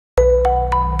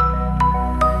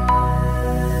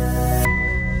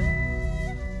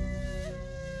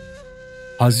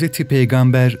Hazreti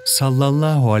Peygamber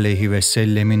Sallâllâhü Aleyhi ve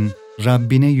Sellem'in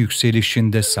Rabbine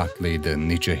yükselişinde saklıydı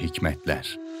nice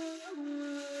hikmetler.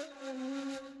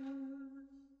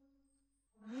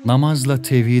 Namazla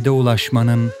tevhide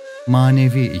ulaşmanın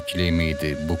manevi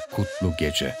iklimiydi bu kutlu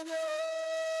gece.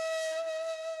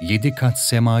 7 kat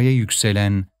semaya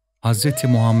yükselen Hz.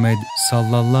 Muhammed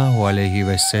Sallâllâhü Aleyhi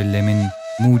ve Sellem'in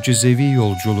mucizevi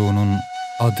yolculuğunun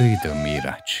adıydı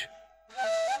Mirac.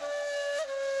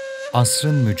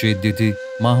 Asrın Müceddidi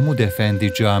Mahmut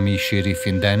Efendi Camii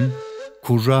Şerifinden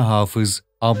Kurra Hafız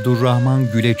Abdurrahman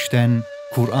Güleç'ten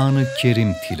Kur'an-ı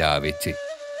Kerim tilaveti.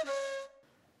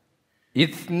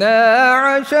 اثنا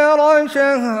عشر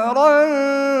شهرا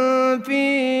في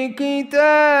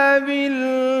كتاب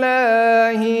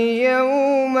الله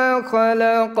يوم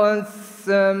خلق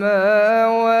السماوات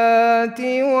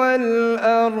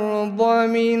والأرض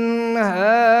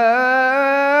منها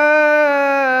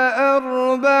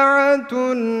أربعة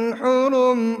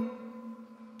حرم.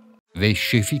 Ve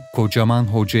Şefik Kocaman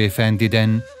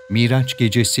Hocaefendi'den Mirac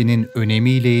Gecesi'nin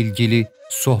önemiyle ilgili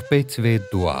sohbet ve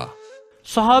dua.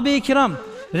 Sahabe-i kiram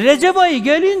Recep ayı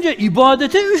gelince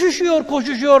ibadete üşüşüyor,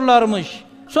 koşuşuyorlarmış.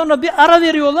 Sonra bir ara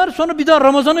veriyorlar, sonra bir daha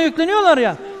Ramazan'a yükleniyorlar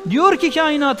ya. Diyor ki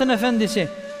kainatın efendisi,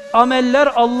 ameller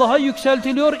Allah'a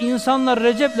yükseltiliyor, insanlar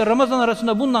Recep ile Ramazan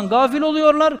arasında bundan gafil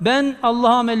oluyorlar. Ben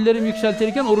Allah'a amellerimi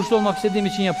yükseltirken oruçlu olmak istediğim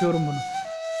için yapıyorum bunu.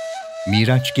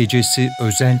 Mirac Gecesi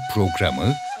Özel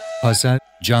programı Pazar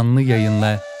Canlı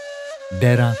Yayınla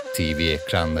Berat TV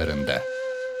ekranlarında.